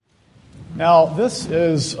Now, this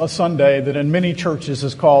is a Sunday that in many churches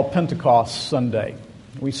is called Pentecost Sunday.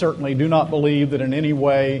 We certainly do not believe that in any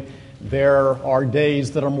way there are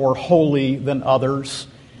days that are more holy than others.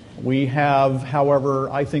 We have, however,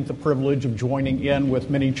 I think the privilege of joining in with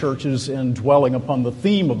many churches in dwelling upon the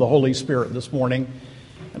theme of the Holy Spirit this morning.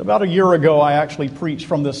 And about a year ago, I actually preached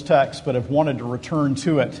from this text, but have wanted to return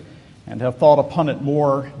to it and have thought upon it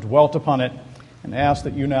more, dwelt upon it, and ask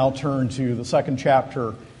that you now turn to the second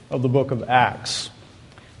chapter of the book of Acts.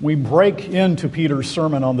 We break into Peter's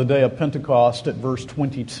sermon on the day of Pentecost at verse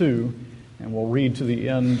 22, and we'll read to the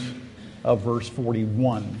end of verse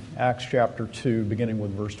 41. Acts chapter 2, beginning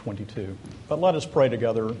with verse 22. But let us pray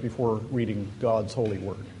together before reading God's holy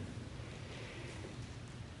word.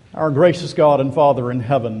 Our gracious God and Father in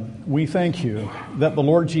heaven, we thank you that the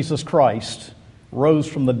Lord Jesus Christ rose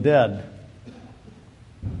from the dead,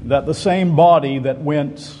 that the same body that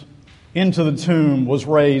went into the tomb was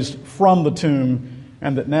raised from the tomb,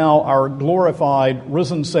 and that now our glorified,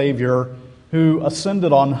 risen Savior, who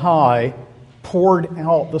ascended on high, poured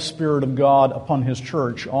out the Spirit of God upon His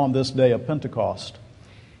church on this day of Pentecost.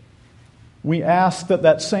 We ask that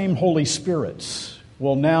that same Holy Spirit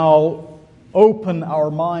will now open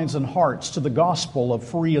our minds and hearts to the gospel of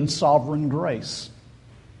free and sovereign grace.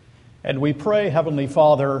 And we pray, Heavenly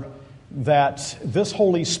Father, that this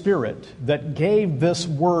Holy Spirit that gave this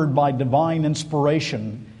word by divine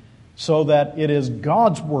inspiration, so that it is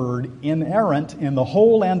God's word, inerrant in the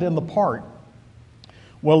whole and in the part,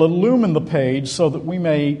 will illumine the page so that we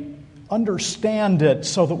may understand it,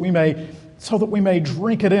 so that we may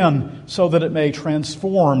drink it in, so that it may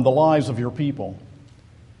transform the lives of your people.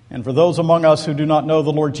 And for those among us who do not know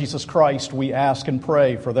the Lord Jesus Christ, we ask and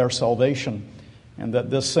pray for their salvation, and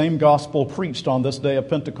that this same gospel preached on this day of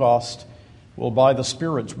Pentecost will by the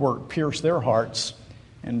Spirit's work pierce their hearts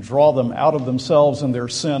and draw them out of themselves and their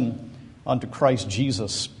sin unto Christ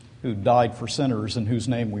Jesus, who died for sinners, in whose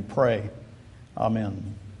name we pray.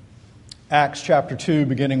 Amen. Acts chapter 2,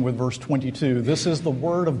 beginning with verse 22. This is the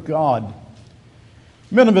word of God.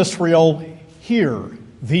 Men of Israel, hear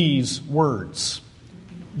these words.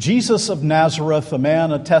 Jesus of Nazareth, a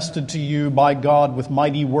man attested to you by God with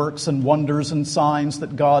mighty works and wonders and signs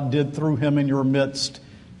that God did through him in your midst,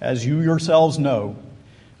 as you yourselves know.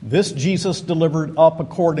 This Jesus delivered up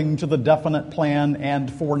according to the definite plan and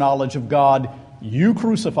foreknowledge of God, you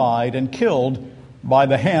crucified and killed by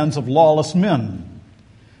the hands of lawless men.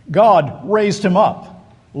 God raised him up,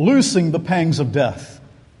 loosing the pangs of death,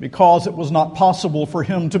 because it was not possible for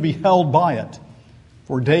him to be held by it.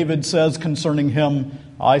 For David says concerning him,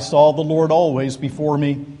 I saw the Lord always before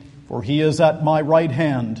me, for he is at my right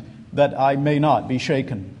hand, that I may not be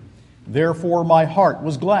shaken. Therefore my heart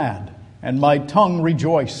was glad, and my tongue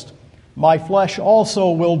rejoiced. My flesh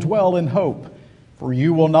also will dwell in hope, for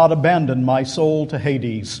you will not abandon my soul to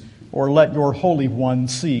Hades, or let your Holy One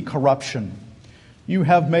see corruption. You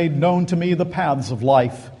have made known to me the paths of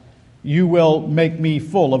life. You will make me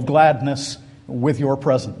full of gladness with your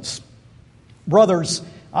presence. Brothers,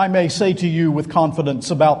 I may say to you with confidence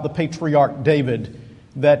about the patriarch David,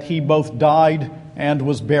 that he both died and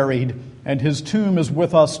was buried, and his tomb is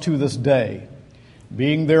with us to this day.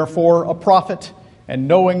 Being therefore a prophet, and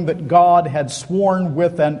knowing that God had sworn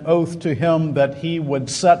with an oath to him that he would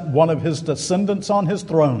set one of his descendants on his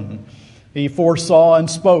throne, he foresaw and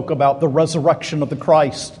spoke about the resurrection of the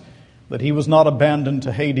Christ, that he was not abandoned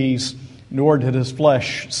to Hades, nor did his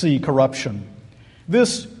flesh see corruption.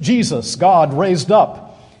 This Jesus God raised up,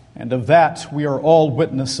 and of that we are all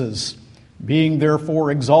witnesses. Being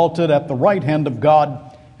therefore exalted at the right hand of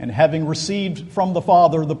God, and having received from the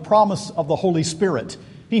Father the promise of the Holy Spirit,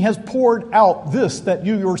 he has poured out this that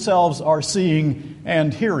you yourselves are seeing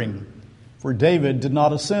and hearing. For David did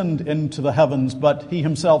not ascend into the heavens, but he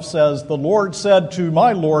himself says, the Lord said to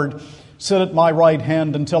my Lord, sit at my right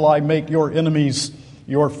hand until I make your enemies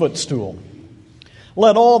your footstool.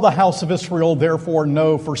 Let all the house of Israel therefore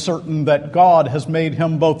know for certain that God has made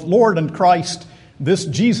him both Lord and Christ, this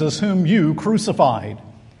Jesus whom you crucified.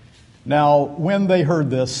 Now, when they heard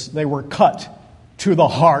this, they were cut to the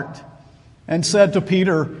heart and said to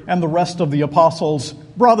Peter and the rest of the apostles,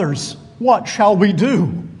 brothers, what shall we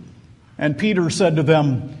do? And Peter said to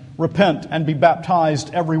them, repent and be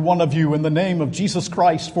baptized, every one of you, in the name of Jesus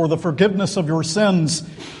Christ for the forgiveness of your sins,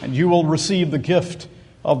 and you will receive the gift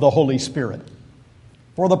of the Holy Spirit.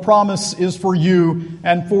 For the promise is for you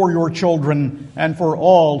and for your children and for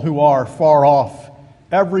all who are far off,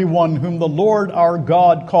 everyone whom the Lord our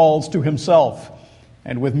God calls to himself.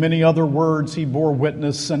 And with many other words he bore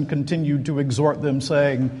witness and continued to exhort them,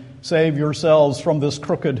 saying, save yourselves from this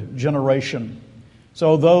crooked generation.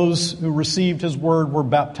 So those who received his word were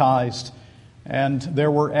baptized, and there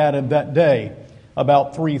were added that day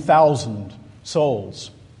about 3,000 souls.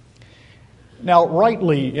 Now,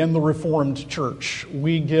 rightly in the Reformed Church,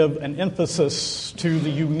 we give an emphasis to the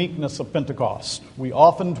uniqueness of Pentecost. We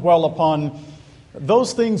often dwell upon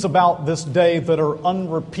those things about this day that are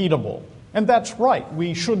unrepeatable. And that's right,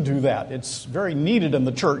 we should do that. It's very needed in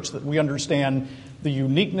the church that we understand the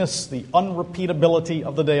uniqueness, the unrepeatability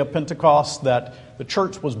of the day of Pentecost, that the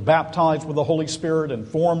church was baptized with the Holy Spirit and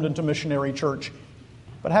formed into missionary church.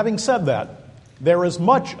 But having said that, there is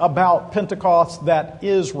much about Pentecost that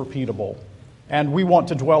is repeatable. And we want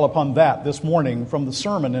to dwell upon that this morning from the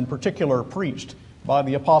sermon in particular preached by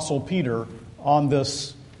the Apostle Peter on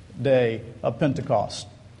this day of Pentecost.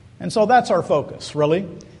 And so that's our focus, really.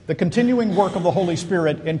 The continuing work of the Holy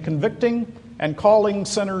Spirit in convicting and calling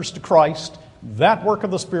sinners to Christ, that work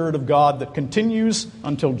of the Spirit of God that continues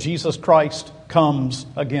until Jesus Christ comes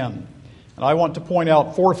again. And I want to point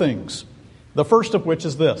out 4 things. The first of which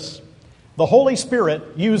is this: the Holy Spirit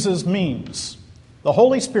uses means. The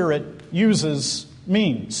Holy Spirit uses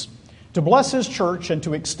means. To bless His church and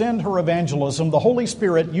to extend her evangelism, the Holy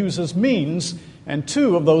Spirit uses means, and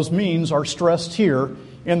 2 of those means are stressed here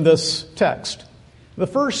in this text. The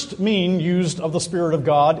first mean used of the Spirit of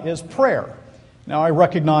God is prayer. Now, I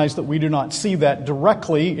recognize that we do not see that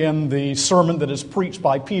directly in the sermon that is preached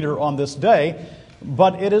by Peter on this day,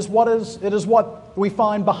 but it is what we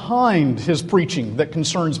find behind his preaching that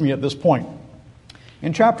concerns me at this point.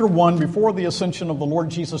 In chapter 1, before the ascension of the Lord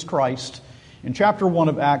Jesus Christ, in chapter 1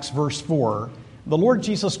 of Acts, verse 4, the Lord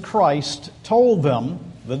Jesus Christ told them,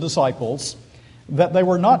 the disciples, that they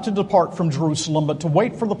were not to depart from Jerusalem, but to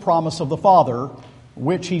wait for the promise of the Father,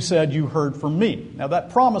 which He said, you heard from me. Now that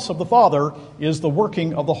promise of the Father is the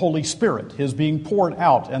working of the Holy Spirit, His being poured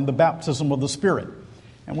out, and the baptism of the Spirit.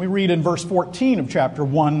 And we read in verse 14 of chapter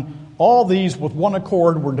 1, all these with one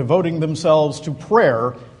accord were devoting themselves to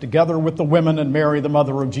prayer, together with the women and Mary, the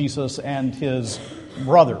mother of Jesus, and His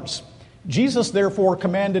brothers. Jesus therefore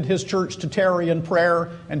commanded His church to tarry in prayer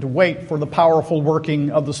and to wait for the powerful working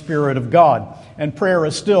of the Spirit of God. And prayer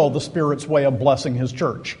is still the Spirit's way of blessing His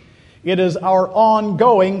church. It is our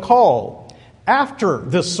ongoing call. After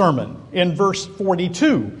this sermon, in verse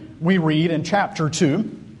 42, we read in chapter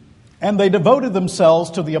 2, and they devoted themselves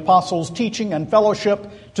to the apostles' teaching and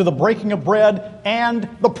fellowship, to the breaking of bread and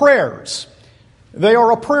the prayers. They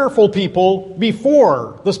are a prayerful people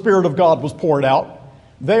before the Spirit of God was poured out.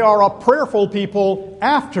 They are a prayerful people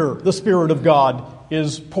after the Spirit of God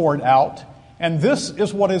is poured out. And this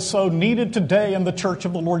is what is so needed today in the Church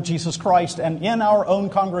of the Lord Jesus Christ and in our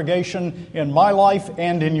own congregation, in my life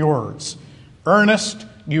and in yours. Earnest,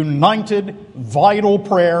 united, vital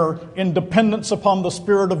prayer in dependence upon the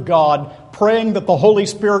Spirit of God, praying that the Holy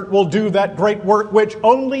Spirit will do that great work which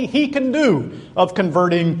only He can do of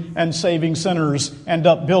converting and saving sinners and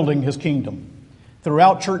upbuilding His kingdom.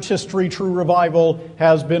 Throughout church history, true revival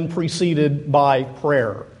has been preceded by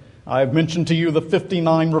prayer. I've mentioned to you the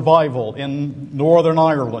 59 revival in Northern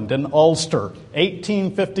Ireland, in Ulster,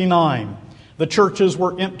 1859. The churches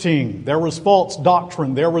were emptying. There was false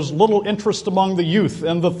doctrine. There was little interest among the youth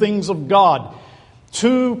in the things of God.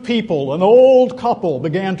 2 people, an old couple,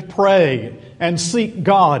 began to pray and seek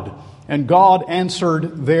God, and God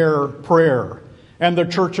answered their prayer. And the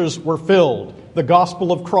churches were filled. The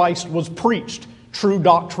gospel of Christ was preached. True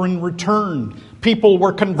doctrine returned. People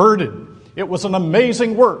were converted. It was an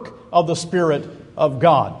amazing work of the Spirit of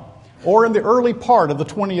God. Or in the early part of the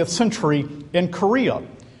 20th century in Korea,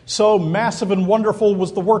 so massive and wonderful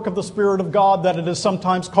was the work of the Spirit of God that it is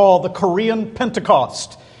sometimes called the Korean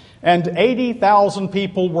Pentecost. And 80,000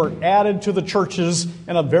 people were added to the churches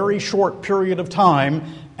in a very short period of time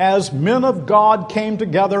as men of God came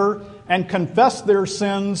together and confessed their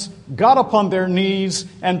sins, got upon their knees,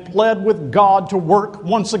 and pled with God to work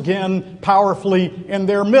once again powerfully in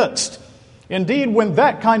their midst. Indeed, when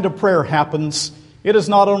that kind of prayer happens, it is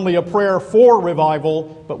not only a prayer for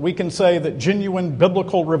revival, but we can say that genuine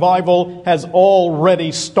biblical revival has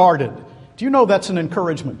already started. Do you know that's an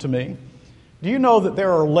encouragement to me? Do you know that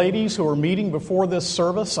there are ladies who are meeting before this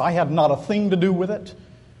service? I have not a thing to do with it.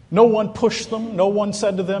 No one pushed them. No one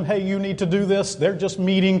said to them, hey, you need to do this. They're just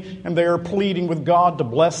meeting and they are pleading with God to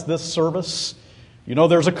bless this service. You know,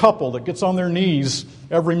 there's a couple that gets on their knees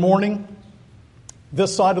every morning,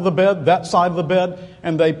 this side of the bed, that side of the bed,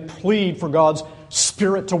 and they plead for God's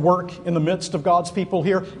Spirit to work in the midst of God's people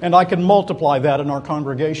here. And I can multiply that in our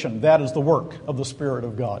congregation. That is the work of the Spirit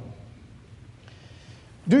of God.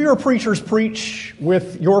 Do your preachers preach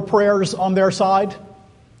with your prayers on their side?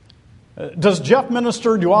 Does Jeff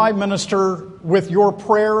minister? Do I minister with your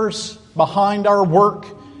prayers behind our work?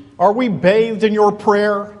 Are we bathed in your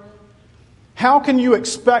prayer? How can you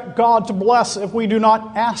expect God to bless if we do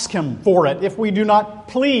not ask Him for it, if we do not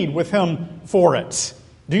plead with Him for it?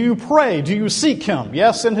 Do you pray? Do you seek Him?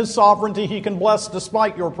 Yes, in His sovereignty He can bless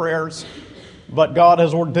despite your prayers, but God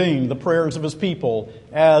has ordained the prayers of His people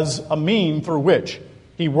as a mean through which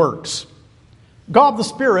He works. God the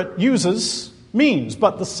Spirit uses means,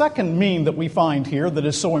 but the second mean that we find here that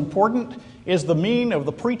is so important is the mean of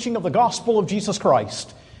the preaching of the gospel of Jesus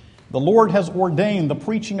Christ. The Lord has ordained the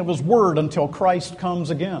preaching of His word until Christ comes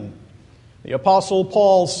again. The Apostle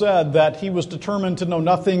Paul said that he was determined to know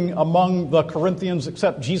nothing among the Corinthians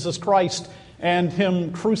except Jesus Christ and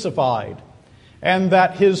Him crucified, and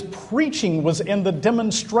that his preaching was in the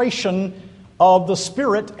demonstration of the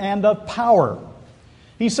Spirit and of power.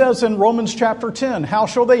 He says in Romans chapter 10, how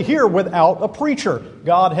shall they hear without a preacher?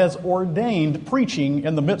 God has ordained preaching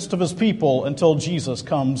in the midst of His people until Jesus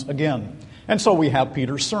comes again. And so we have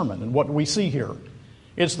Peter's sermon. And what do we see here?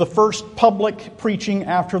 It's the first public preaching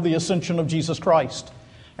after the ascension of Jesus Christ.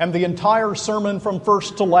 And the entire sermon from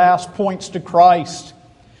first to last points to Christ.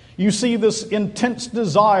 You see this intense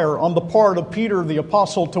desire on the part of Peter the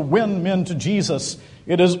apostle to win men to Jesus.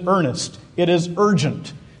 It is earnest. It is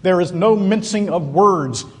urgent. There is no mincing of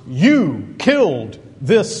words. You killed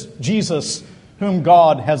this Jesus whom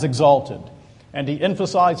God has exalted. And he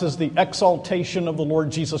emphasizes the exaltation of the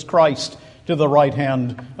Lord Jesus Christ to the right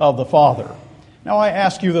hand of the Father. Now I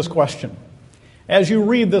ask you this question. As you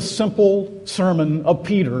read this simple sermon of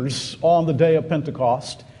Peter's on the day of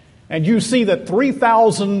Pentecost, and you see that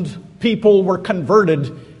 3,000 people were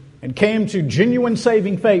converted and came to genuine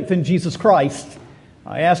saving faith in Jesus Christ,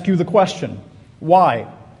 I ask you the question, why?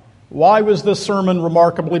 Why was this sermon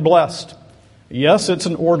remarkably blessed? Yes, it's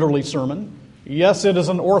an orderly sermon. Yes, it is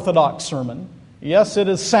an orthodox sermon. Yes, it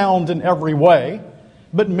is sound in every way.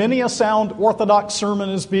 But many a sound orthodox sermon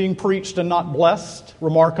is being preached and not blessed,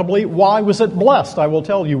 remarkably. Why was it blessed? I will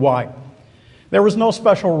tell you why. There was no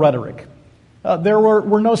special rhetoric. There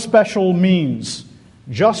were no special means.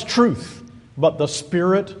 Just truth. But the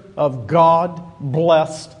Spirit of God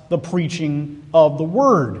blessed the preaching of the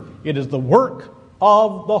Word. It is the work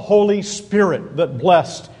of the Holy Spirit that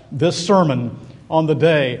blessed this sermon on the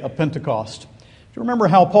day of Pentecost. Do you remember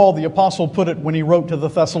how Paul the Apostle put it when he wrote to the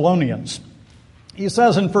Thessalonians? He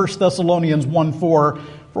says in 1 Thessalonians 1:4,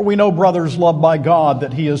 for we know, brothers loved by God,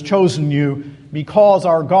 that He has chosen you, because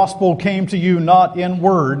our gospel came to you not in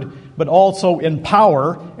word, but also in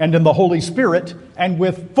power and in the Holy Spirit, and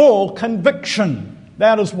with full conviction.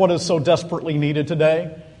 That is what is so desperately needed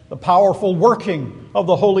today. The powerful working of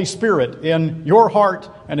the Holy Spirit in your heart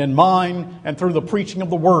and in mine, and through the preaching of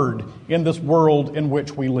the Word in this world in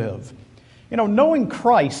which we live. You know, knowing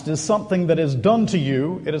Christ is something that is done to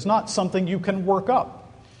you. It is not something you can work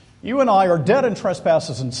up. You and I are dead in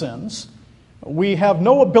trespasses and sins. We have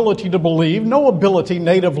no ability to believe, no ability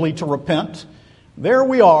natively to repent. There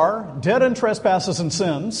we are, dead in trespasses and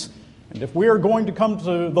sins. And if we are going to come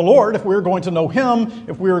to the Lord, if we are going to know Him,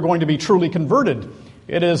 if we are going to be truly converted,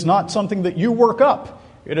 it is not something that you work up.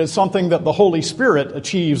 It is something that the Holy Spirit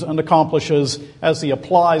achieves and accomplishes as He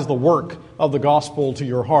applies the work of the gospel to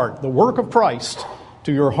your heart, the work of Christ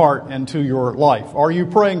to your heart and to your life. Are you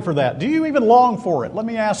praying for that? Do you even long for it? Let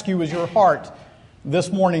me ask you, is your heart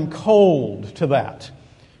this morning cold to that?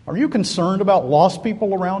 Are you concerned about lost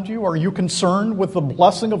people around you? Are you concerned with the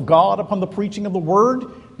blessing of God upon the preaching of the Word?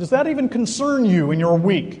 Does that even concern you in your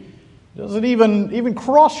week? Does it even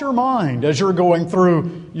cross your mind as you're going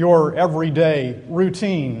through your everyday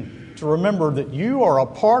routine to remember that you are a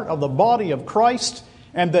part of the body of Christ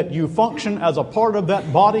and that you function as a part of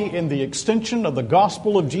that body in the extension of the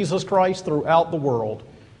gospel of Jesus Christ throughout the world?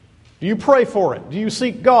 Do you pray for it? Do you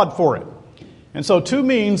seek God for it? And so two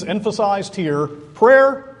means emphasized here,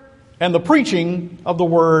 prayer and the preaching of the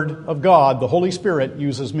Word of God. The Holy Spirit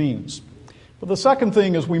uses means. But the second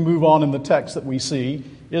thing as we move on in the text that we see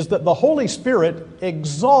is that the Holy Spirit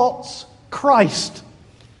exalts Christ.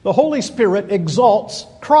 The Holy Spirit exalts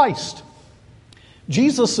Christ.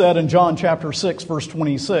 Jesus said in John chapter 6, verse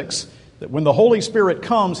 26, that when the Holy Spirit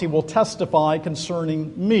comes, He will testify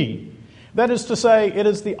concerning me. That is to say, it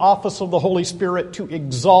is the office of the Holy Spirit to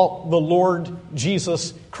exalt the Lord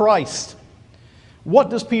Jesus Christ. What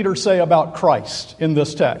does Peter say about Christ in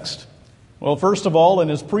this text? Well, first of all, in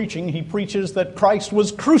his preaching, he preaches that Christ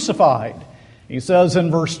was crucified. He says in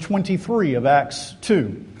verse 23 of Acts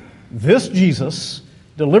 2, this Jesus,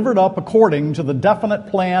 delivered up according to the definite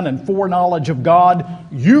plan and foreknowledge of God,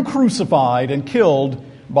 you crucified and killed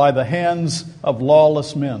by the hands of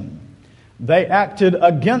lawless men. They acted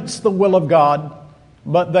against the will of God,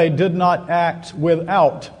 but they did not act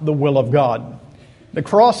without the will of God. The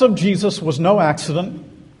cross of Jesus was no accident.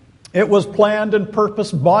 It was planned and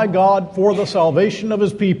purposed by God for the salvation of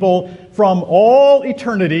His people from all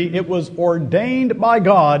eternity. It was ordained by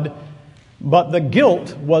God, but the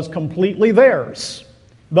guilt was completely theirs.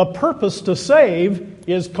 The purpose to save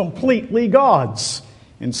is completely God's.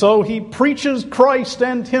 And so He preaches Christ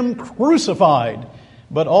and Him crucified,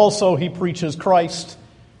 but also He preaches Christ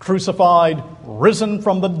crucified, risen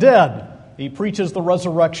from the dead. He preaches the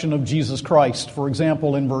resurrection of Jesus Christ. For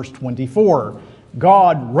example, in verse 24,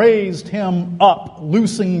 God raised Him up,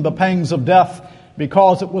 loosing the pangs of death,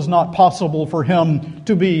 because it was not possible for Him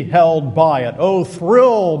to be held by it. Oh,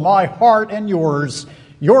 thrill my heart and yours.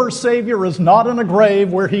 Your Savior is not in a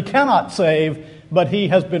grave where He cannot save, but He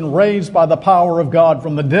has been raised by the power of God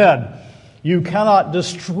from the dead. You cannot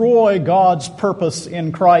destroy God's purpose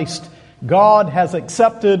in Christ. God has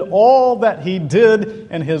accepted all that He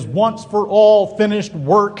did in His once-for-all finished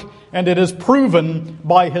work, and it is proven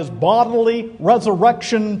by His bodily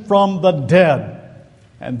resurrection from the dead.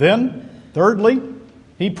 And then, thirdly,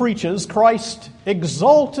 He preaches Christ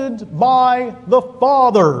exalted by the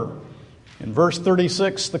Father. In verse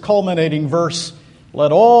 36, the culminating verse,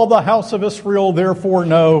 let all the house of Israel therefore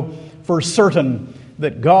know for certain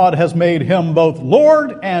that God has made Him both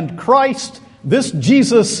Lord and Christ, this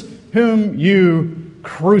Jesus whom you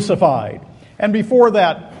crucified. And before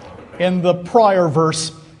that, in the prior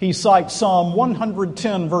verse, he cites Psalm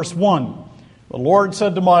 110, verse 1. The Lord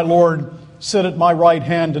said to my Lord, sit at my right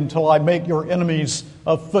hand until I make your enemies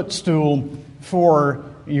a footstool for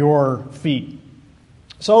your feet.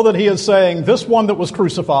 So that he is saying, this one that was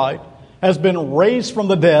crucified has been raised from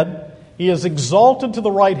the dead. He is exalted to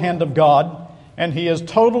the right hand of God, and he is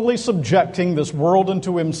totally subjecting this world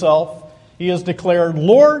unto himself. He is declared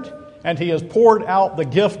Lord, and he has poured out the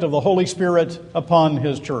gift of the Holy Spirit upon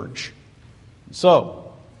his church.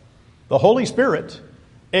 So, the Holy Spirit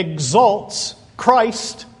exalts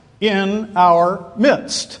Christ in our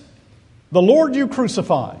midst. The Lord you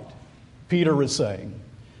crucified, Peter is saying,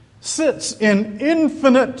 sits in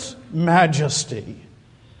infinite majesty.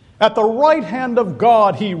 At the right hand of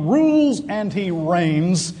God, he rules and he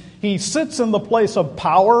reigns. He sits in the place of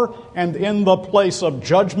power and in the place of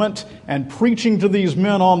judgment. And preaching to these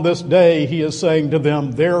men on this day, he is saying to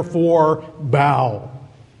them, therefore, bow.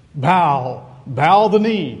 Bow. Bow the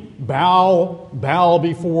knee. Bow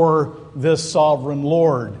before this sovereign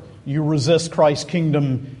Lord. You resist Christ's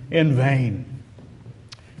kingdom in vain.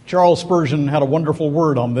 Charles Spurgeon had a wonderful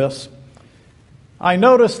word on this. I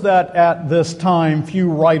noticed that at this time,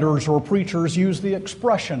 few writers or preachers use the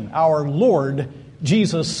expression, our Lord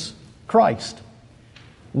Jesus Christ.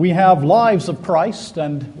 We have lives of Christ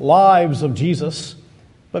and lives of Jesus,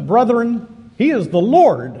 but brethren, He is the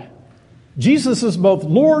Lord. Jesus is both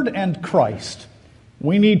Lord and Christ.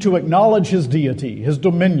 We need to acknowledge His deity, His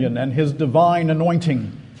dominion, and His divine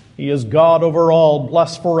anointing. He is God over all,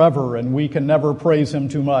 blessed forever, and we can never praise Him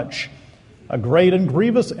too much. A great and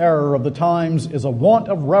grievous error of the times is a want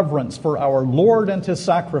of reverence for our Lord and His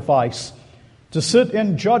sacrifice. To sit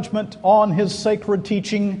in judgment on His sacred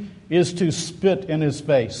teaching is to spit in His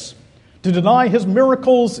face. To deny His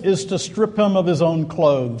miracles is to strip Him of His own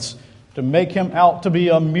clothes. To make Him out to be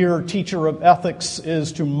a mere teacher of ethics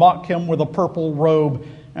is to mock Him with a purple robe.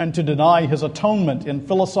 And to deny His atonement in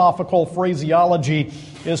philosophical phraseology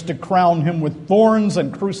is to crown Him with thorns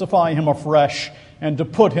and crucify Him afresh, and to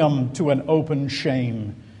put Him to an open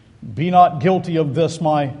shame. Be not guilty of this,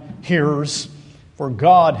 my hearers, for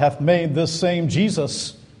God hath made this same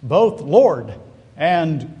Jesus both Lord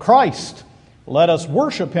and Christ. Let us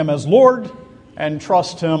worship Him as Lord and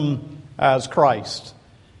trust Him as Christ.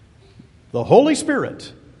 The Holy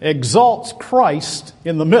Spirit exalts Christ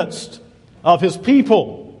in the midst of His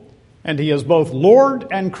people, and He is both Lord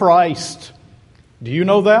and Christ. Do you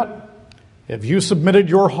know that? Have you submitted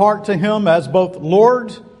your heart to Him as both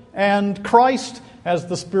Lord and Christ? Has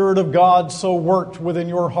the Spirit of God so worked within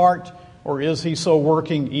your heart, or is He so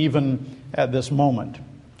working even at this moment?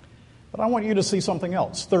 But I want you to see something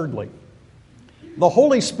else. Thirdly, the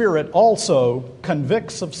Holy Spirit also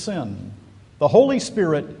convicts of sin. The Holy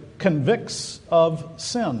Spirit convicts of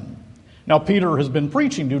sin. Now, Peter has been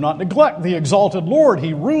preaching, do not neglect the exalted Lord.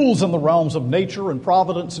 He rules in the realms of nature and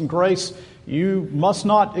providence and grace. You must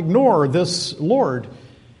not ignore this Lord.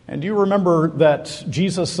 And you remember that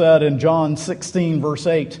Jesus said in John 16, verse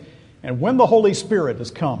 8, and when the Holy Spirit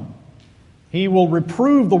has come, He will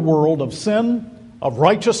reprove the world of sin, of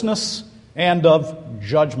righteousness, and of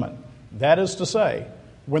judgment. That is to say,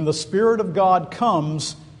 when the Spirit of God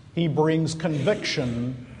comes, He brings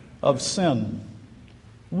conviction of sin.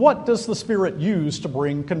 What does the Spirit use to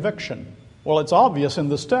bring conviction? Well, it's obvious in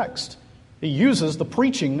this text. He uses the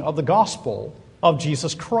preaching of the gospel of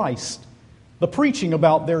Jesus Christ, the preaching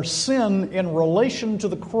about their sin in relation to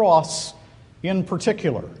the cross in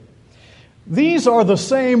particular. These are the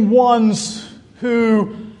same ones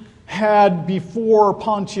who had, before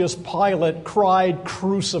Pontius Pilate, cried,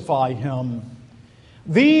 "Crucify him."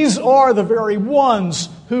 These are the very ones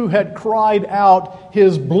who had cried out,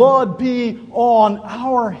 "His blood be on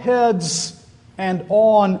our heads and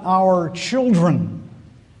on our children."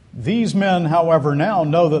 These men, however, now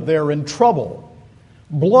know that they're in trouble.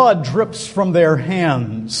 Blood drips from their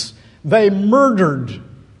hands. They murdered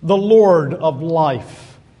the Lord of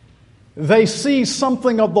life. They see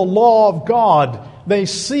something of the law of God. They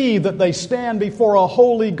see that they stand before a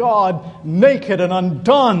holy God, naked and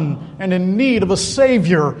undone and in need of a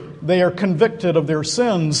Savior. They are convicted of their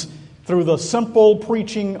sins through the simple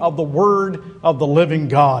preaching of the Word of the living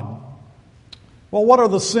God. Well, what are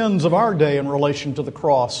the sins of our day in relation to the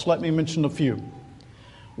cross? Let me mention a few.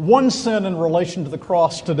 One sin in relation to the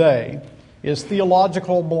cross today is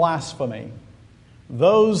theological blasphemy.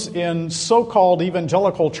 Those in so-called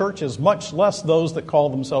evangelical churches, much less those that call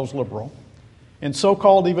themselves liberal, in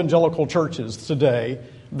so-called evangelical churches today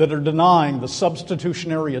that are denying the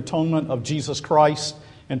substitutionary atonement of Jesus Christ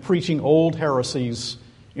and preaching old heresies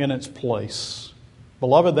in its place.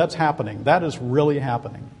 Beloved, that's happening. That is really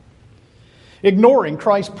happening. Ignoring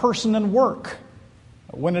Christ's person and work,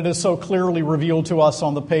 when it is so clearly revealed to us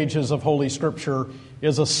on the pages of Holy Scripture,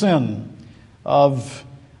 is a sin of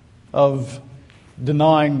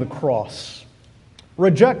denying the cross.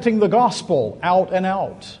 Rejecting the gospel out and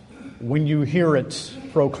out when you hear it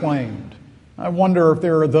proclaimed. I wonder if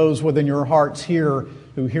there are those within your hearts here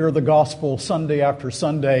who hear the gospel Sunday after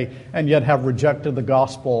Sunday and yet have rejected the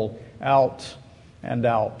gospel out and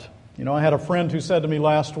out. You know, I had a friend who said to me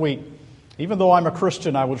last week, even though I'm a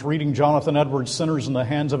Christian, I was reading Jonathan Edwards' Sinners in the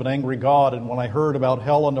Hands of an Angry God, and when I heard about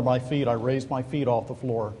hell under my feet, I raised my feet off the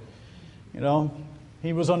floor. You know,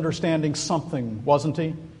 he was understanding something, wasn't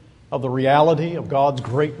he, of the reality of God's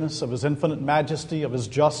greatness, of His infinite majesty, of His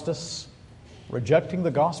justice, rejecting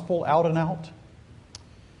the gospel out and out.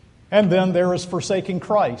 And then there is forsaking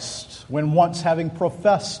Christ, when once having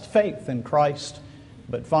professed faith in Christ,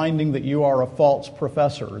 but finding that you are a false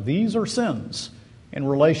professor. These are sins in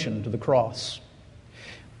relation to the cross.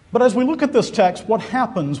 But as we look at this text, what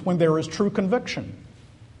happens when there is true conviction?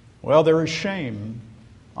 Well, there is shame.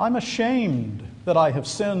 I'm ashamed that I have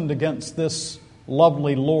sinned against this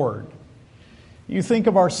lovely Lord. You think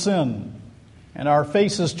of our sin, and our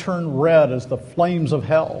faces turn red as the flames of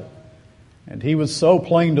hell. And He was so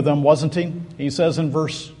plain to them, wasn't He? He says in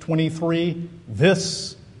verse 23,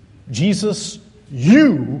 "This Jesus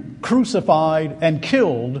you crucified and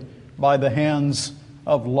killed by the hands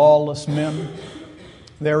of lawless men."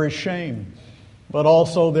 There is shame, but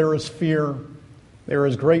also there is fear. There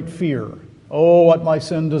is great fear. Oh, what my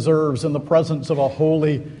sin deserves in the presence of a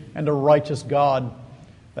holy and a righteous God.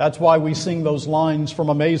 That's why we sing those lines from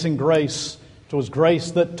Amazing Grace. "'Twas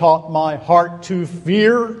grace that taught my heart to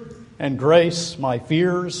fear, and grace my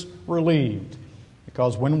fears relieved."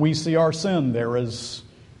 Because when we see our sin, there is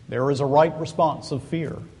a right response of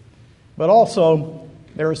fear. But also,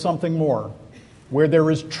 there is something more. Where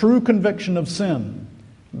there is true conviction of sin,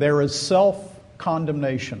 there is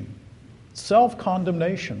self-condemnation.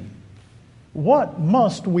 Self-condemnation. What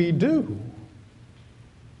must we do?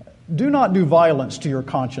 Do not do violence to your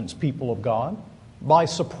conscience, people of God, by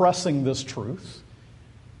suppressing this truth.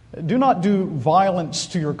 Do not do violence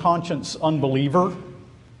to your conscience, unbeliever,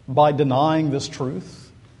 by denying this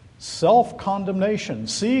truth. Self-condemnation,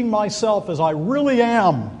 seeing myself as I really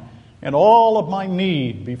am and all of my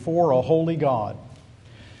need before a holy God.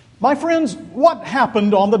 My friends, what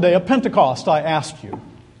happened on the day of Pentecost, I ask you?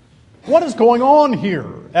 What is going on here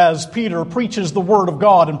as Peter preaches the Word of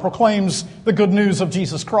God and proclaims the good news of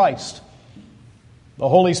Jesus Christ? The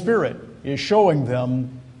Holy Spirit is showing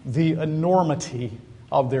them the enormity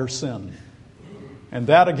of their sin. And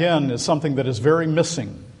that, again, is something that is very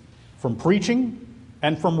missing from preaching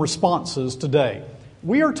and from responses today.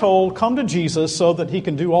 We are told, come to Jesus so that He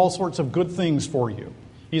can do all sorts of good things for you.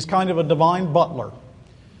 He's kind of a divine butler.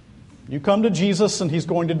 You come to Jesus and He's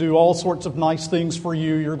going to do all sorts of nice things for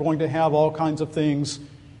you. You're going to have all kinds of things.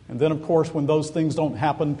 And then, of course, when those things don't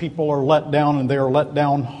happen, people are let down, and they are let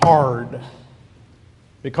down hard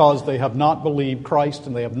because they have not believed Christ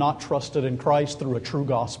and they have not trusted in Christ through a true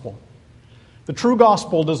gospel. The true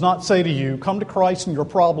gospel does not say to you, come to Christ and your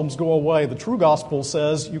problems go away. The true gospel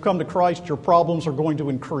says, you come to Christ, your problems are going to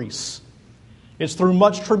increase. It's through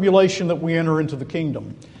much tribulation that we enter into the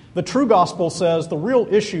kingdom. The true gospel says the real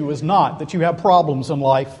issue is not that you have problems in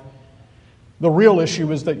life. The real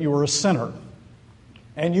issue is that you are a sinner.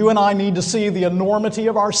 And you and I need to see the enormity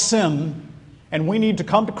of our sin, and we need to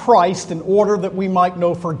come to Christ in order that we might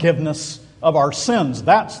know forgiveness of our sins.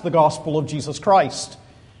 That's the gospel of Jesus Christ.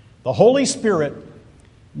 The Holy Spirit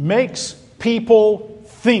makes people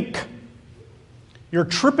think. You're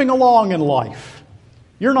tripping along in life.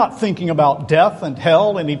 You're not thinking about death and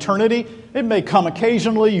hell and eternity. It may come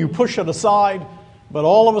occasionally, you push it aside, but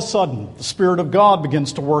all of a sudden, the Spirit of God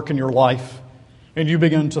begins to work in your life, and you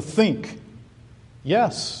begin to think,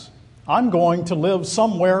 yes, I'm going to live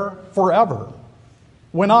somewhere forever.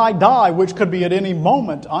 When I die, which could be at any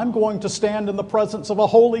moment, I'm going to stand in the presence of a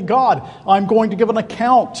holy God. I'm going to give an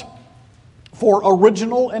account for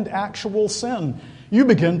original and actual sin. You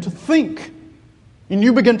begin to think. And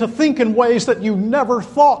you begin to think in ways that you never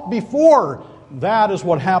thought before. That is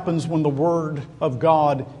what happens when the Word of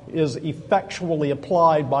God is effectually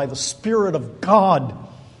applied by the Spirit of God,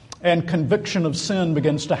 and conviction of sin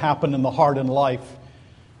begins to happen in the heart and life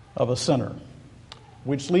of a sinner.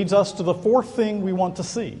 Which leads us to the fourth thing we want to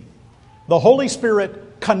see. The Holy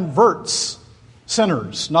Spirit converts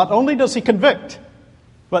sinners. Not only does He convict,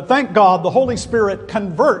 but thank God the Holy Spirit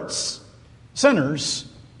converts sinners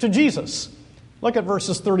to Jesus. Look at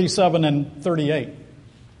verses 37 and 38.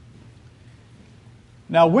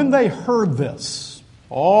 Now when they heard this,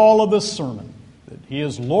 all of this sermon, that He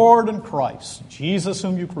is Lord and Christ, Jesus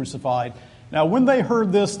whom you crucified, now when they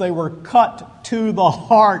heard this, they were cut to the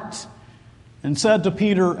heart, and said to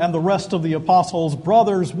Peter and the rest of the apostles,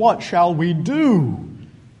 brothers, what shall we do?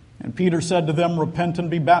 And Peter said to them, repent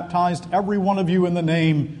and be baptized, every one of you, in the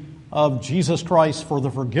name of Jesus Christ for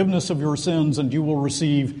the forgiveness of your sins, and you will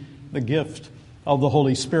receive the gift of the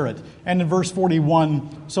Holy Spirit. And in verse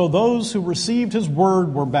 41, so those who received His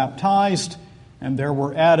word were baptized, and there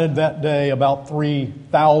were added that day about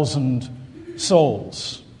 3,000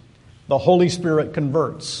 souls. The Holy Spirit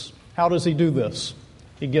converts. How does He do this?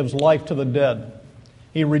 He gives life to the dead.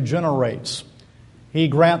 He regenerates. He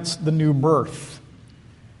grants the new birth.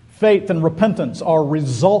 Faith and repentance are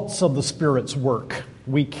results of the Spirit's work.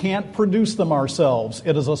 We can't produce them ourselves.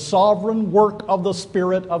 It is a sovereign work of the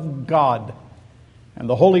Spirit of God. And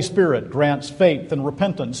the Holy Spirit grants faith and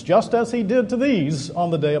repentance, just as He did to these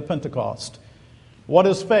on the day of Pentecost. What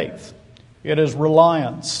is faith? It is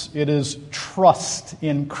reliance. It is trust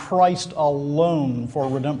in Christ alone for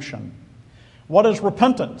redemption. What is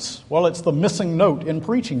repentance? Well, it's the missing note in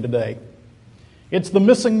preaching today. It's the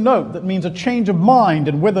missing note that means a change of mind,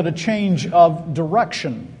 and with it a change of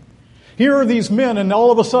direction. Here are these men, and all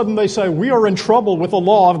of a sudden they say, we are in trouble with the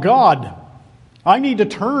law of God. I need to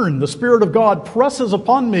turn. The Spirit of God presses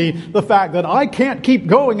upon me the fact that I can't keep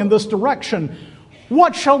going in this direction.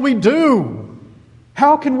 What shall we do?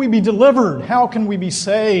 How can we be delivered? How can we be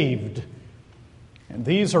saved? And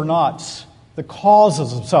these are not the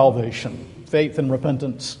causes of salvation. Faith and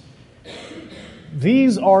repentance.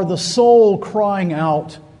 These are the soul crying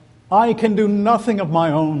out, I can do nothing of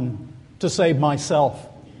my own to save myself.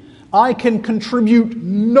 I can contribute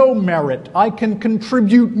no merit. I can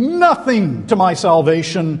contribute nothing to my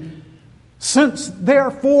salvation. Since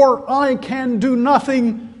therefore I can do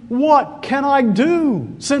nothing, what can I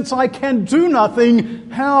do? Since I can do nothing,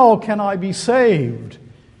 how can I be saved?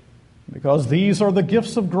 Because these are the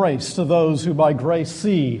gifts of grace to those who by grace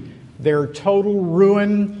see their total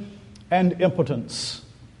ruin and impotence,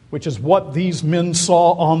 which is what these men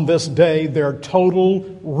saw on this day, their total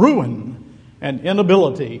ruin and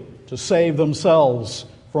inability to save themselves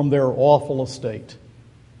from their awful estate.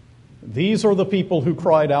 These are the people who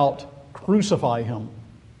cried out, crucify Him.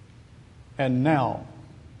 And now,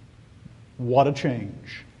 what a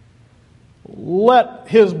change. Let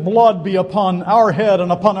His blood be upon our head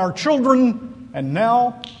and upon our children. And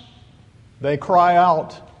now they cry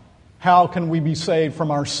out, how can we be saved from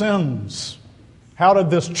our sins? How did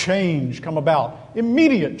this change come about?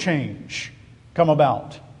 Immediate change come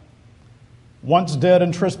about. Once dead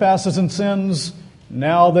in trespasses and sins,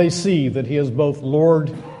 now they see that He is both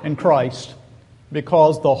Lord and Christ,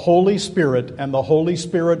 because the Holy Spirit and the Holy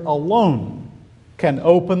Spirit alone can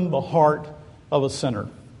open the heart of a sinner.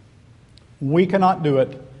 We cannot do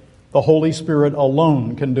it. The Holy Spirit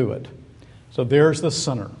alone can do it. So there's the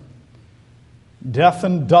sinner. Death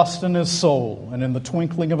and dust in his soul, and in the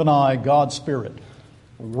twinkling of an eye, God's Spirit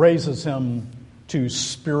raises him to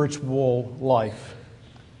spiritual life.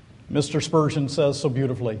 Mr. Spurgeon says so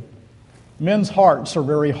beautifully, men's hearts are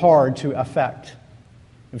very hard to affect.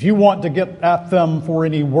 If you want to get at them for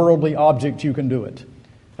any worldly object, you can do it.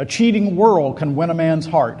 A cheating world can win a man's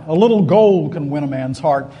heart. A little gold can win a man's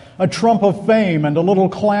heart. A trump of fame and a little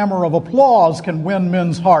clamor of applause can win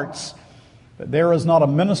men's hearts. But there is not a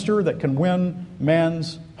minister that can win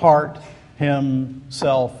man's heart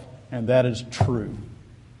himself, and that is true.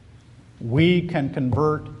 We can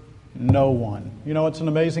convert no one. You know, it's an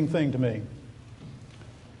amazing thing to me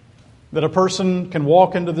that a person can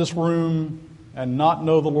walk into this room and not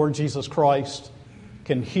know the Lord Jesus Christ,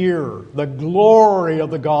 can hear the glory of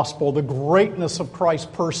the gospel, the greatness of Christ's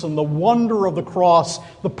person, the wonder of the cross,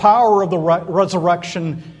 the power of the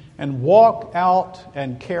resurrection, and walk out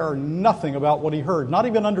and care nothing about what he heard, not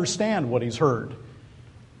even understand what he's heard.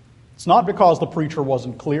 It's not because the preacher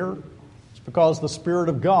wasn't clear. It's because the Spirit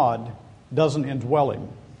of God doesn't indwell him.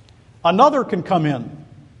 Another can come in,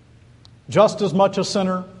 just as much a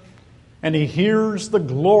sinner, and he hears the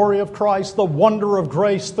glory of Christ, the wonder of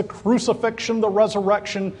grace, the crucifixion, the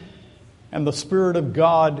resurrection, and the Spirit of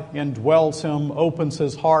God indwells him, opens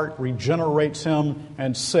his heart, regenerates him,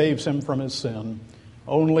 and saves him from his sin.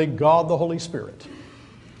 Only God, the Holy Spirit,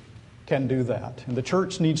 can do that. And the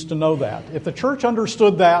church needs to know that. If the church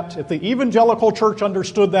understood that, if the evangelical church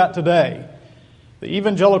understood that today, the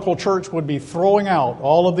evangelical church would be throwing out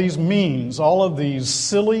all of these means, all of these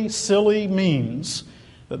silly means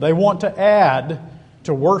that they want to add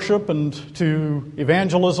to worship and to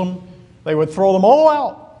evangelism. They would throw them all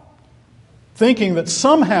out, thinking that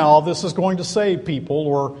somehow this is going to save people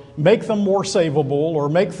or make them more savable or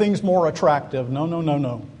make things more attractive.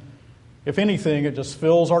 No. If anything, it just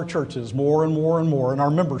fills our churches more and more and more, and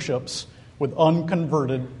our memberships with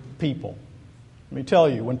unconverted people. Let me tell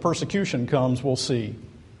you, when persecution comes, we'll see.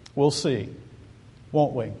 We'll see,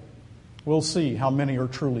 won't we? We'll see how many are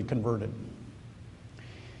truly converted.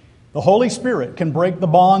 The Holy Spirit can break the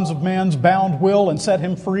bonds of man's bound will and set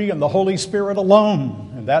him free, and the Holy Spirit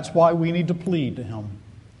alone. And that's why we need to plead to him.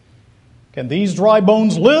 Can these dry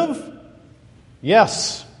bones live?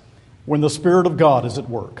 Yes, when the Spirit of God is at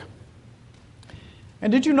work.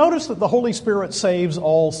 And did you notice that the Holy Spirit saves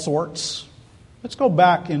all sorts? Let's go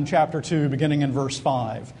back in chapter 2, beginning in verse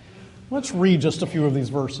 5. Let's read just a few of these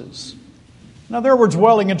verses. Now there were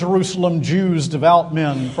dwelling in Jerusalem Jews, devout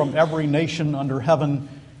men from every nation under heaven.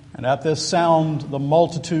 And at this sound, the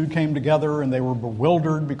multitude came together, and they were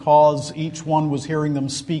bewildered because each one was hearing them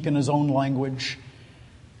speak in his own language.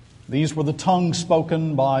 These were the tongues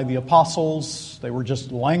spoken by the apostles. They were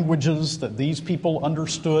just languages that these people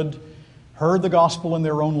understood, heard the gospel in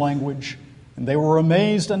their own language. And they were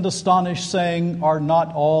amazed and astonished, saying, "Are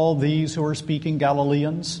not all these who are speaking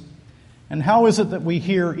Galileans? And how is it that we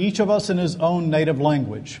hear each of us in his own native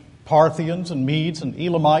language? Parthians and Medes and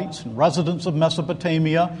Elamites and residents of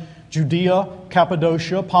Mesopotamia, Judea,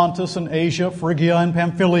 Cappadocia, Pontus and Asia, Phrygia and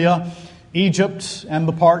Pamphylia, Egypt and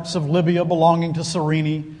the parts of Libya belonging to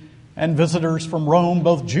Cyrene, and visitors from Rome,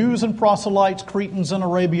 both Jews and proselytes, Cretans and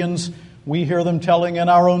Arabians. We hear them telling in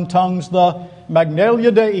our own tongues the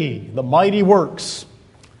Magnalia Dei, the mighty works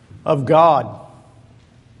of God."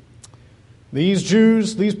 These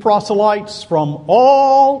Jews, these proselytes from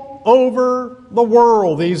all over the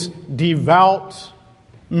world, these devout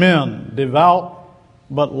men, devout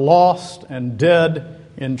but lost and dead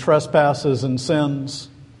in trespasses and sins,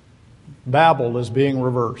 Babel is being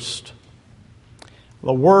reversed.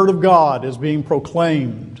 The Word of God is being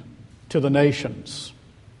proclaimed to the nations.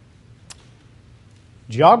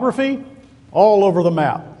 Geography, all over the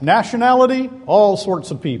map. Nationality, all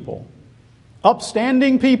sorts of people.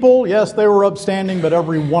 Upstanding people, yes, they were upstanding, but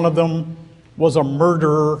every one of them was a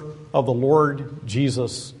murderer of the Lord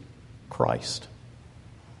Jesus Christ.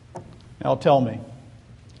 Now tell me,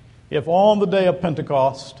 if on the day of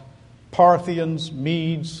Pentecost, Parthians,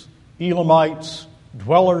 Medes, Elamites,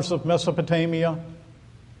 dwellers of Mesopotamia,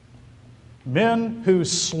 men who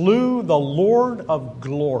slew the Lord of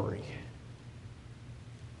glory,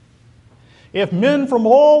 if men from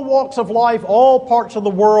all walks of life, all parts of the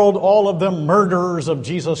world, all of them murderers of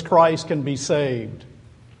Jesus Christ can be saved,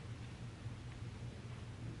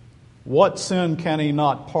 what sin can he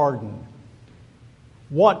not pardon?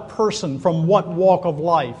 What person from what walk of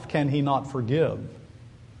life can he not forgive?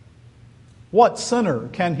 What sinner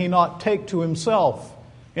can he not take to himself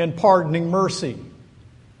in pardoning mercy?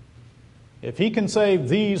 If he can save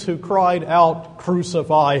these who cried out,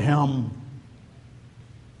 "Crucify him,"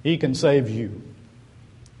 he can save you.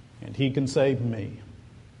 And he can save me.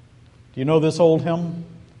 Do you know this old hymn?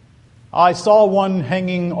 I saw one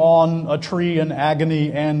hanging on a tree in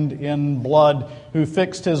agony and in blood, who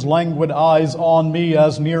fixed his languid eyes on me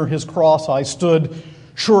as near his cross I stood.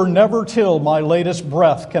 Sure never till my latest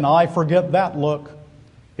breath can I forget that look.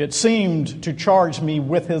 It seemed to charge me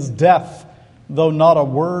with his death, though not a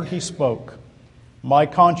word he spoke. My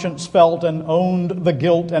conscience felt and owned the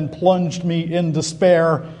guilt and plunged me in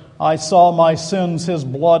despair. I saw my sins his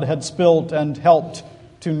blood had spilt and helped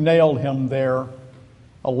to nail him there.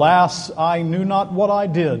 Alas, I knew not what I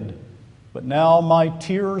did, but now my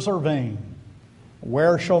tears are vain.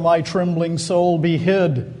 Where shall my trembling soul be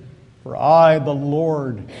hid? For I, the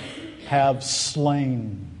Lord, have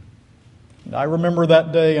slain. And I remember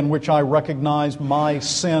that day in which I recognized my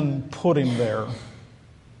sin put him there.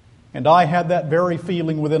 And I had that very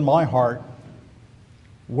feeling within my heart.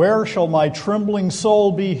 Where shall my trembling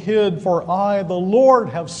soul be hid? For I, the Lord,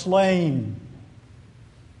 have slain.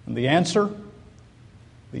 And the answer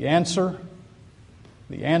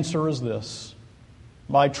is this.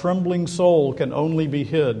 My trembling soul can only be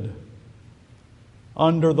hid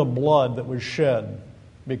under the blood that was shed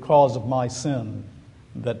because of my sin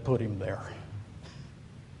that put him there.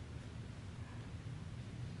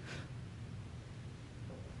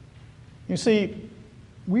 You see,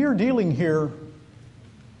 we are dealing here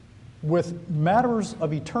with matters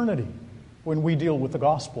of eternity when we deal with the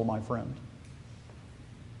gospel, my friend.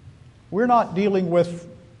 We're not dealing with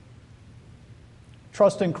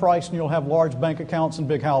trust in Christ and you'll have large bank accounts and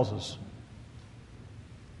big houses.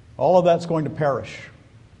 All of that's going to perish.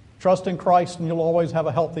 Trust in Christ and you'll always have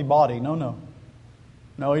a healthy body. No.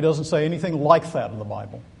 No, he doesn't say anything like that in the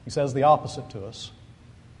Bible. He says the opposite to us.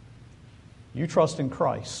 You trust in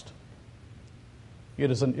Christ.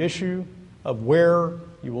 It is an issue of where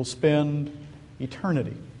you will spend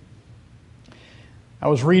eternity. I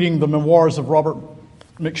was reading the memoirs of Robert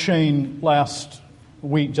McShane last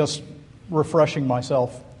week, just refreshing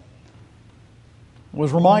myself. I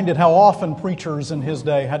was reminded how often preachers in his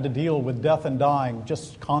day had to deal with death and dying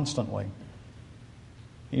just constantly.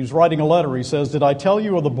 He was writing a letter. He says, "Did I tell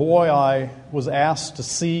you of the boy I was asked to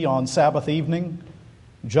see on Sabbath evening?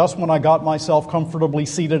 Just when I got myself comfortably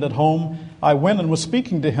seated at home, I went and was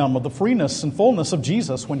speaking to him of the freeness and fullness of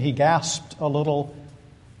Jesus when he gasped a little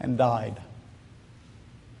and died."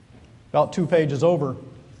 About 2 pages over,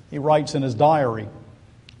 he writes in his diary,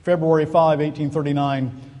 February 5,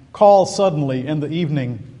 1839, "Call suddenly in the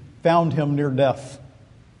evening, found him near death.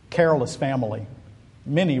 Careless family,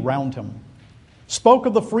 many round him. Spoke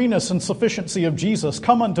of the freeness and sufficiency of Jesus,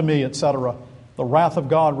 come unto me, etc. The wrath of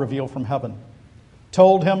God revealed from heaven.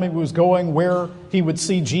 Told him he was going where he would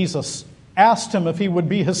see Jesus. Asked him if he would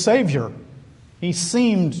be his Savior. He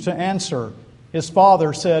seemed to answer. His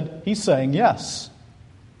father said, he's saying yes.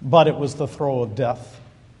 But it was the throe of death.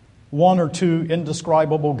 1 or 2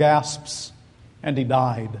 indescribable gasps, and he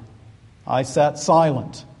died. I sat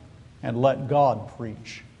silent and let God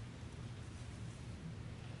preach."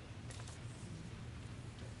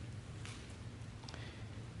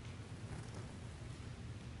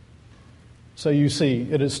 So you see,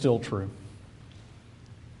 it is still true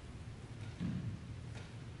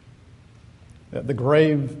that the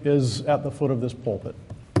grave is at the foot of this pulpit.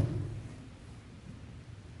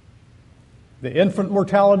 The infant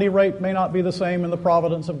mortality rate may not be the same in the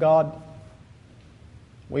providence of God.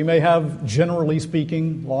 We may have, generally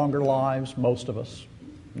speaking, longer lives, most of us.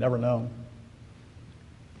 Never know.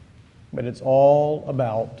 But it's all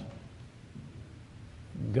about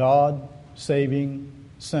God saving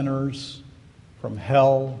sinners from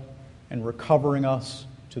hell and recovering us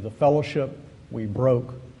to the fellowship we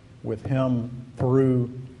broke with Him through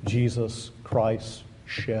Jesus Christ's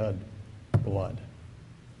shed blood.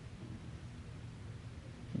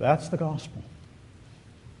 That's the gospel.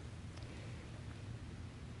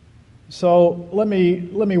 So let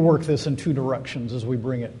me work this in 2 directions as we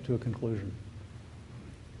bring it to a conclusion.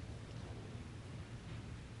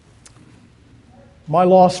 My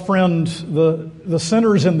lost friend, the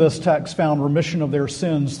sinners in this text found remission of their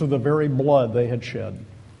sins through the very blood they had shed.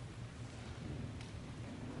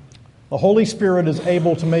 The Holy Spirit is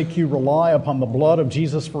able to make you rely upon the blood of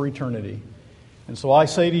Jesus for eternity. And so I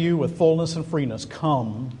say to you with fullness and freeness,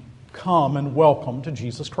 come and welcome to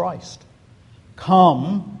Jesus Christ.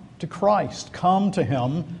 Come to Christ. Come to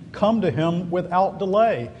Him without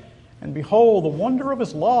delay. And behold the wonder of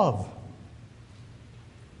His love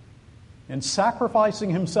in sacrificing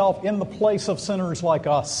Himself in the place of sinners like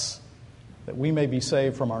us, that we may be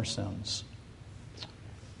saved from our sins.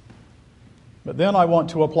 But then I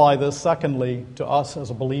want to apply this, secondly, to us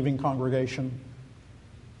as a believing congregation.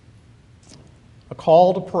 A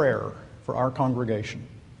call to prayer for our congregation.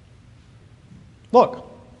 Look,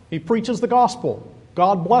 he preaches the gospel.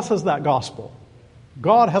 God blesses that gospel.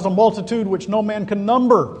 God has a multitude which no man can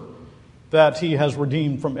number that He has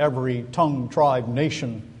redeemed from every tongue, tribe,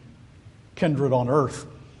 nation, kindred on earth.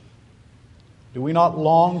 Do we not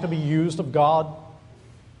long to be used of God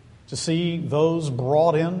to see those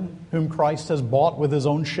brought in whom Christ has bought with His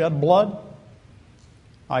own shed blood?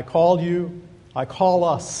 I call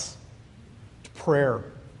us to prayer.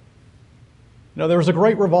 There was a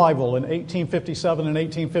great revival in 1857 and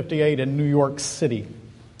 1858 in New York City.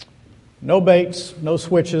 No baits, no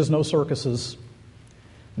switches, no circuses,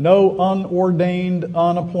 no unordained,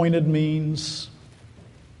 unappointed means,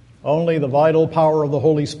 only the vital power of the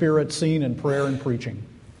Holy Spirit seen in prayer and preaching.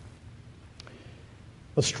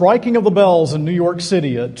 The striking of the bells in New York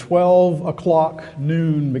City at 12 o'clock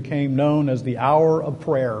noon became known as the hour of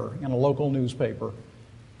prayer in a local newspaper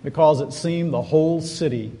because it seemed the whole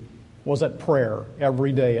city was at prayer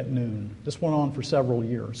every day at noon. This went on for several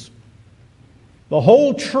years. The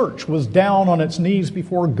whole church was down on its knees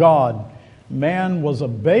before God. Man was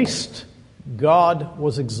abased, God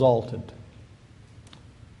was exalted.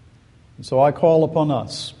 And so I call upon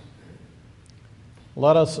us.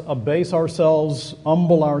 Let us abase ourselves,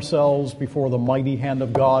 humble ourselves before the mighty hand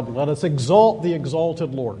of God. Let us exalt the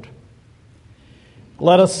exalted Lord.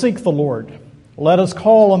 Let us seek the Lord. Let us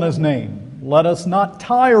call on His name. Let us not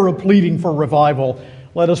tire of pleading for revival.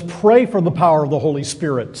 Let us pray for the power of the Holy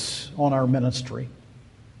Spirit on our ministry.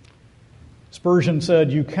 Spurgeon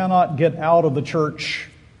said, "You cannot get out of the church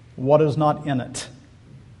what is not in it."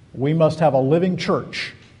 We must have a living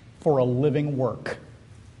church for a living work.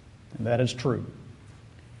 And that is true.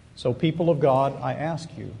 So, people of God, I ask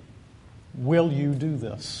you, will you do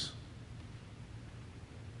this?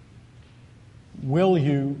 Will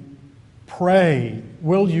you pray?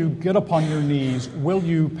 Will you get upon your knees? Will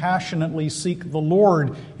you passionately seek the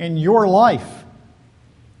Lord in your life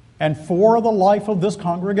and for the life of this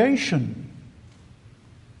congregation?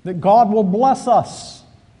 That God will bless us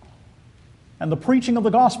and the preaching of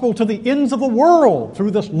the gospel to the ends of the world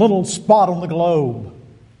through this little spot on the globe.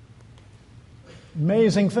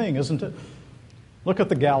 Amazing thing, isn't it? Look at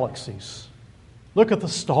the galaxies. Look at the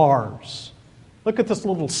stars. Look at this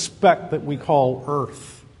little speck that we call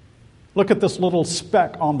Earth. Look at this little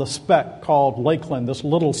speck on the speck called Lakeland, this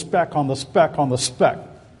little speck on the speck on the speck,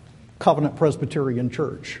 Covenant Presbyterian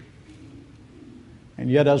Church.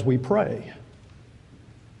 And yet as we pray,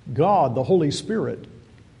 God, the Holy Spirit,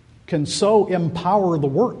 can so empower the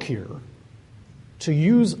work here to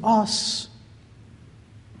use us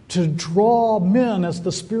to draw men as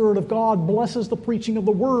the Spirit of God blesses the preaching of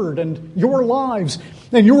the Word and your lives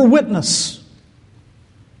and your witness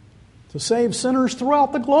to save sinners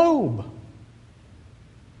throughout the globe.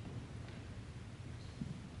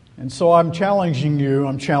 And so I'm challenging you,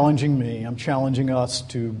 I'm challenging me, I'm challenging us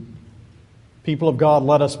to, people of God,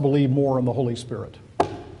 let us believe more in the Holy Spirit.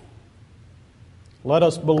 Let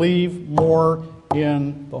us believe more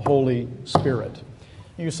in the Holy Spirit.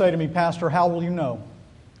 You say to me, Pastor, how will you know?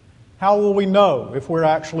 How will we know if we're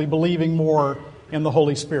actually believing more in the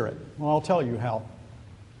Holy Spirit? Well, I'll tell you how.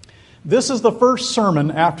 This is the first sermon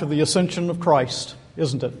after the ascension of Christ,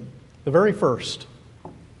 isn't it? The very first.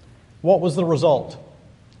 What was the result?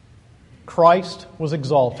 Christ was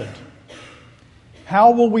exalted.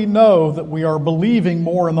 How will we know that we are believing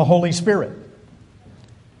more in the Holy Spirit?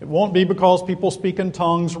 It won't be because people speak in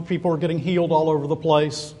tongues or people are getting healed all over the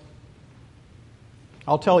place.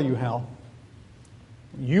 I'll tell you how.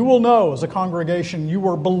 You will know as a congregation you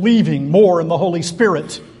are believing more in the Holy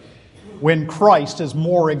Spirit when Christ is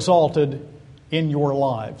more exalted in your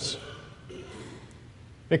lives.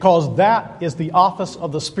 Because that is the office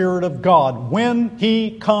of the Spirit of God. When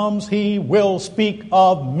He comes, He will speak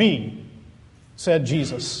of me, said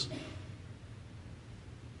Jesus.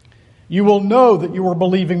 You will know that you are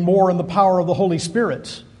believing more in the power of the Holy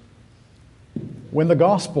Spirit when the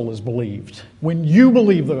gospel is believed, when you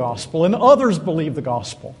believe the gospel and others believe the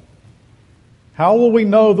gospel. How will we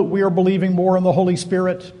know that we are believing more in the Holy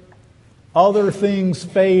Spirit? Other things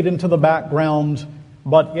fade into the background,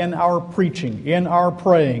 but in our preaching, in our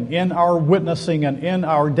praying, in our witnessing, and in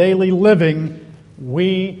our daily living,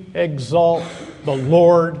 we exalt the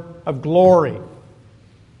Lord of glory.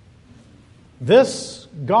 This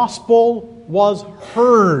gospel was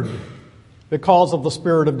heard because of the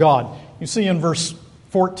Spirit of God. You see in verse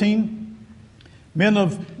 14, "Men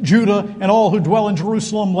of Judah and all who dwell in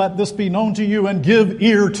Jerusalem, let this be known to you, and give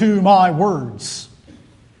ear to my words."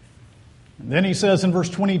 And then he says in verse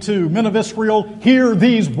 22, "Men of Israel, hear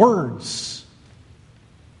these words."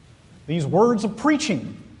 These words of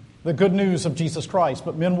preaching the good news of Jesus Christ,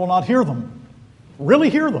 but men will not hear them,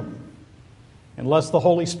 really hear them, unless the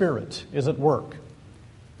Holy Spirit is at work.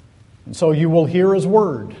 And so you will hear His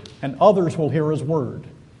word, and others will hear His word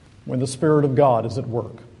when the Spirit of God is at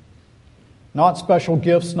work. Not special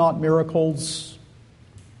gifts, not miracles,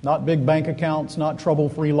 not big bank accounts, not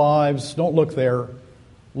trouble-free lives. Don't look there.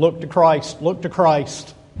 Look to Christ. Look to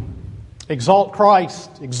Christ. Exalt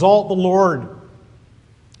Christ. Exalt the Lord.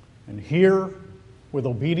 And hear with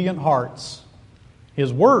obedient hearts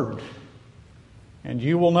His word And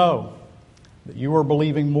you will know that you are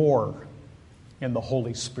believing more in the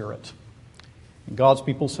Holy Spirit. And God's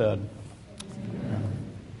people said,